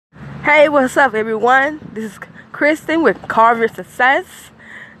Hey, what's up, everyone? This is Kristen with Carve Your Success.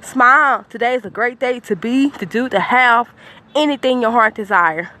 Smile. Today is a great day to be, to do, to have anything your heart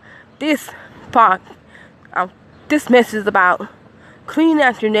desire. This message is about cleaning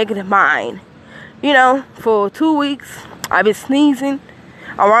out your negative mind. You know, for 2 weeks, I've been sneezing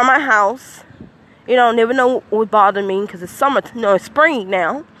around my house. You know, never know what bothered me because it's summer. It's spring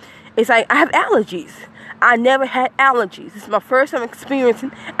now. It's like I have allergies. I never had allergies. This is my first time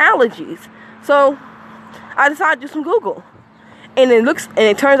experiencing allergies. So I decided to do some Google. And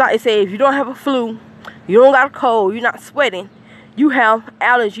it turns out it says if you don't have a flu, you don't got a cold, you're not sweating, you have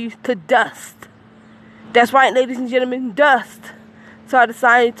allergies to dust. That's right, ladies and gentlemen, dust. So I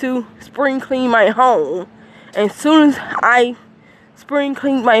decided to spring clean my home. And as soon as I spring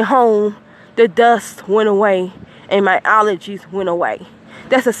cleaned my home, the dust went away and my allergies went away.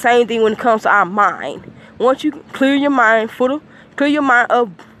 That's the same thing when it comes to our mind. Once you clear your mind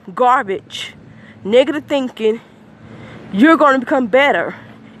of garbage, negative thinking, you're going to become better.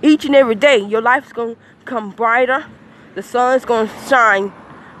 Each and every day, your life is going to become brighter. The sun's going to shine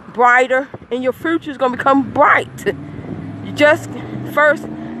brighter, and your future is going to become bright. You just first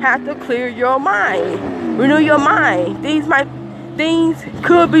have to clear your mind, renew your mind. Things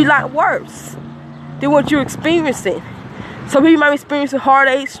could be a lot worse than what you're experiencing. Some people might be experiencing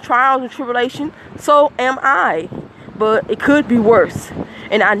heartaches, trials, and tribulation. So am I. But it could be worse.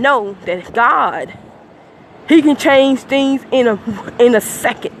 And I know that God, He can change things in a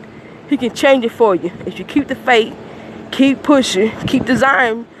second. He can change it for you. If you keep the faith, keep pushing, keep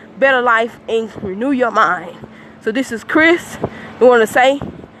desiring better life, and renew your mind. So this is Chris. I want to say,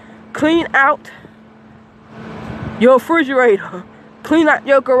 clean out your refrigerator, clean out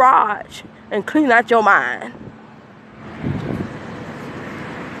your garage, and clean out your mind.